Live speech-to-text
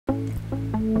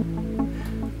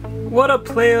What up,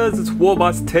 players? It's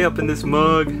Warboss Tay up in this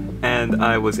mug, and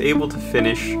I was able to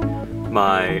finish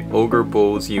my Ogre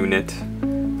Bulls unit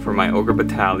for my Ogre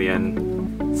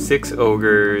Battalion. 6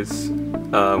 Ogres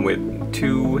with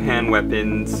 2 hand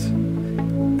weapons,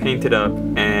 painted up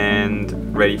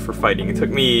and ready for fighting. It took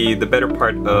me the better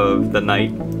part of the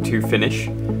night to finish,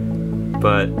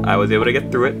 but I was able to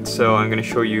get through it, so I'm going to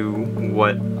show you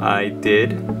what I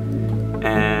did,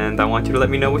 and I want you to let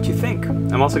me know what you think.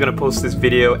 I'm also going to post this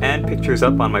video and pictures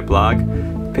up on my blog.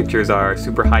 Pictures are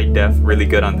super high def, really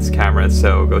good on this camera,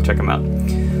 so go check them out.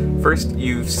 First,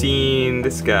 you've seen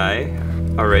this guy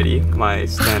already, my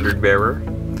standard bearer,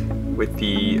 with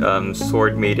the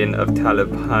Sword Maiden of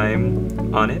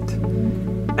Talabheim on it.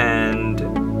 And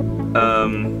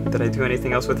did I do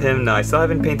anything else with him? No, I still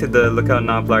haven't painted the Lookout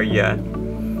Noblar yet,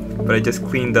 but I just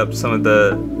cleaned up some of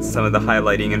the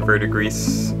highlighting and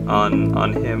verdigris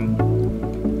on him.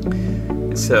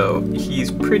 So he's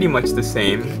pretty much the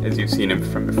same as you've seen him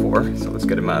from before, so let's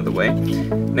get him out of the way.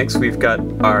 Next we've got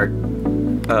our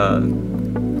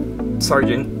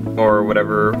sergeant, or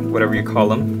whatever you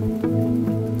call him,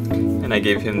 and I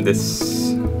gave him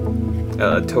this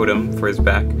totem for his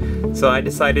back. So I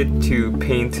decided to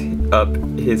paint up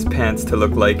his pants to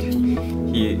look like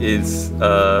he is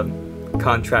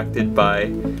contracted by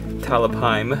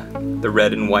Talabheim, the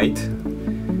red and white,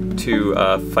 to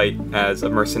fight as a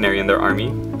mercenary in their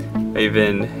army. I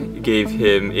even gave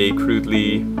him a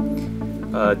crudely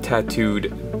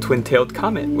tattooed twin-tailed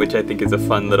comet, which I think is a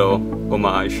fun little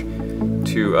homage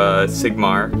to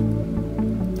Sigmar.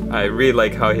 I really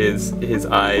like how his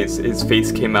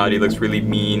face came out. He looks really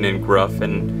mean and gruff,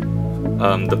 and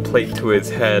the plate to his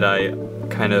head I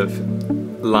kind of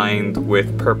lined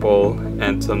with purple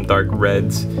and some dark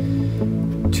reds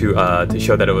to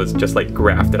show that it was just like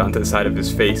grafted onto the side of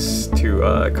his face to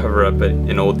cover up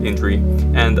an old injury.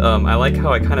 And I like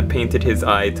how I kind of painted his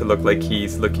eye to look like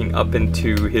he's looking up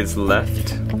into his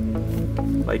left,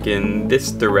 like in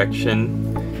this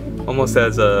direction, almost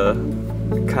as a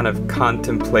kind of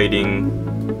contemplating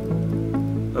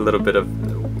a little bit of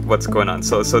what's going on.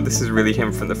 So this is really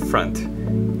him from the front,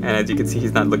 and as you can see,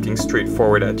 he's not looking straight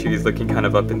forward at you. He's looking kind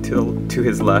of up to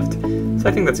his left. So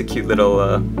I think that's a cute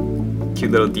little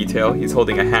detail. He's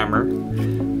holding a hammer,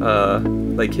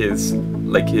 like his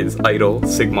idol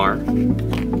Sigmar,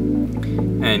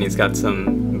 and he's got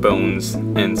some bones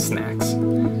and snacks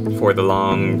for the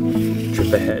long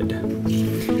trip ahead.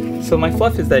 So my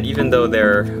fluff is that even though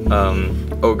they're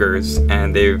ogres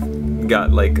and they've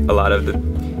got like a lot of the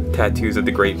tattoos of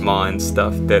the Great Maw and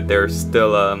stuff, that they're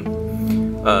still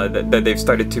that they've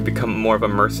started to become more of a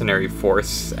mercenary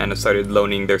force and have started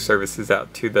loaning their services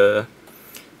out to the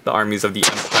armies of the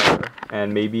Empire,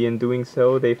 and maybe in doing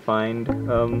so they find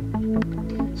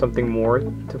something more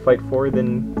to fight for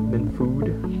than food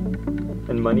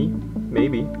and money.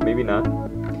 Maybe not.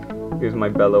 Here's my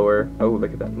Bellower. Oh,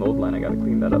 look at that mold line. I gotta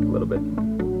clean that up a little bit.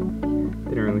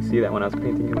 Didn't really see that when I was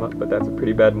painting him up, but that's a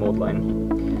pretty bad mold line.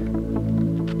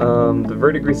 The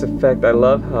verdigris effect, I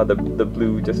love how the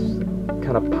blue just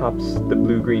kind of pops, the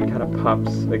blue-green kind of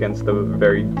pops against the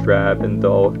very drab and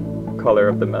dull color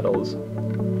of the metals.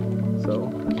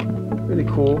 So, really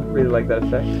cool, really like that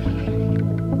effect.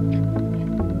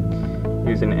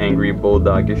 Here's an angry,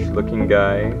 bulldogish looking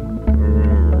guy.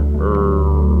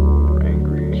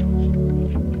 Angry.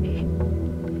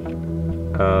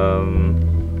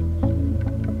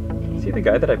 Is he the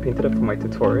guy that I painted up for my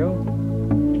tutorial?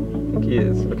 I think he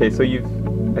is. Okay, so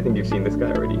I think you've seen this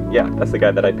guy already. Yeah, that's the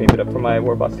guy that I painted up for my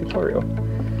Warboss tutorial.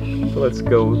 So let's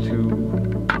go to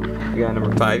guy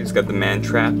number 5. He's got the man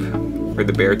trap, or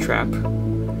the bear trap,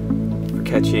 for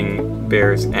catching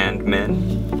bears and men.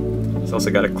 He's also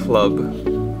got a club,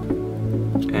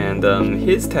 and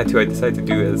his tattoo I decided to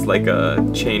do is like a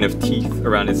chain of teeth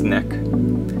around his neck,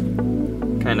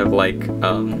 kind of like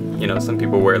you know, some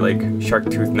people wear like shark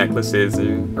tooth necklaces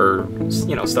or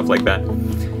you know, stuff like that.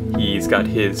 He's got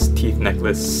his teeth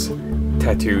necklace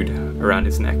tattooed around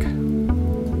his neck.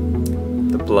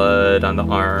 The blood on the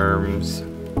arms.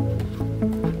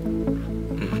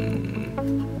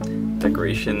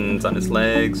 Decorations on his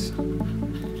legs.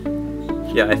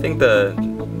 Yeah, I think the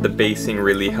basing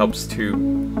really helps to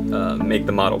make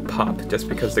the model pop, just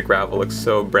because the gravel looks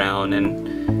so brown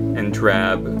and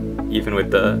drab, even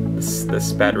with the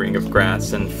spattering of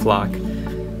grass and flock.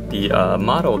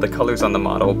 The colors on the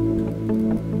model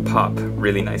pop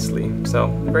really nicely, so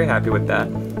I'm very happy with that.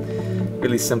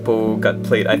 Really simple gut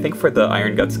plate. I think for the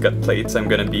Iron Guts gut plates, I'm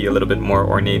gonna be a little bit more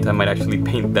ornate. I might actually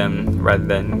paint them rather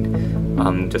than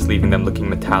just leaving them looking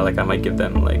metallic. I might give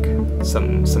them like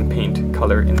some paint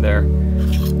color in there.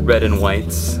 Red and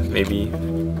whites, maybe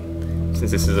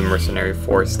since this is a mercenary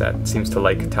force that seems to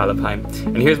like Talabheim.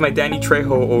 And here's my Danny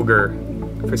Trejo ogre.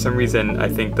 For some reason, I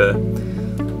think the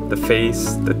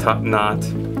face, the top knot,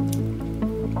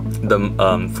 the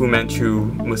Fu Manchu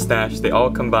mustache, they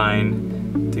all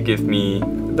combine to give me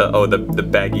the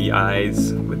baggy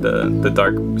eyes with the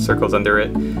dark circles under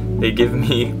it. They give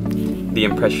me the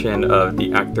impression of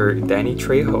the actor Danny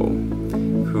Trejo,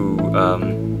 who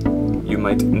you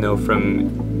might know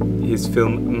from his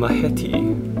film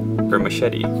Machete,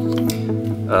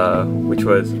 which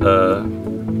was a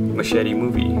machete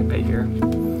movie, I hear.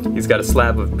 He's got a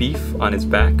slab of beef on his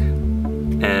back,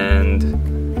 and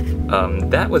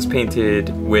that was painted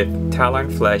with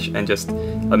Talarn flesh and just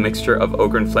a mixture of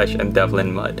Ogren flesh and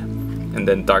Devlin mud, and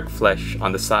then dark flesh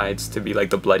on the sides to be like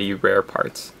the bloody rare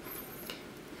parts.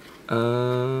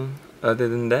 Other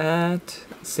than that,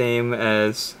 same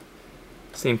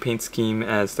paint scheme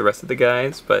as the rest of the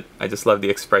guys, but I just love the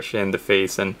expression, the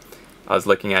face, and I was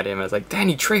looking at him, I was like,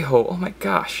 Danny Trejo, oh my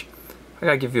gosh, I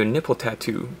gotta give you a nipple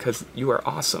tattoo, because you are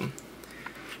awesome.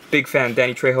 Big fan,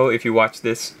 Danny Trejo. If you watch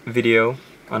this video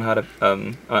on how to,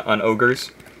 on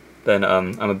ogres, then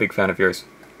I'm a big fan of yours.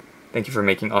 Thank you for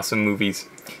making awesome movies.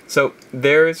 So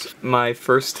there's my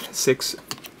first 6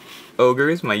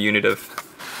 ogres, my unit of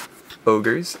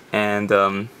ogres, and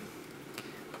I'm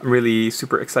really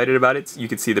super excited about it. You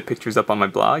can see the pictures up on my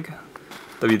blog,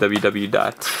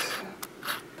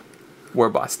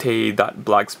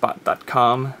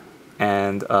 www.warbosstay.blogspot.com,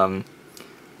 and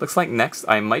looks like next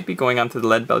I might be going on to the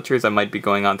lead belchers, I might be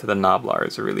going on to the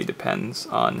Noblars. It really depends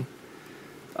on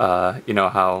you know,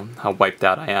 how wiped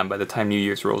out I am by the time New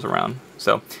Year's rolls around.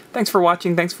 So thanks for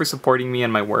watching, thanks for supporting me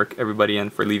and my work, everybody,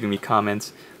 and for leaving me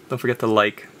comments. Don't forget to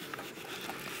like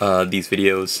these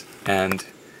videos and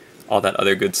all that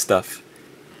other good stuff.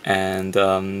 And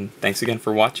thanks again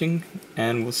for watching,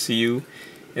 and we'll see you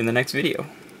in the next video.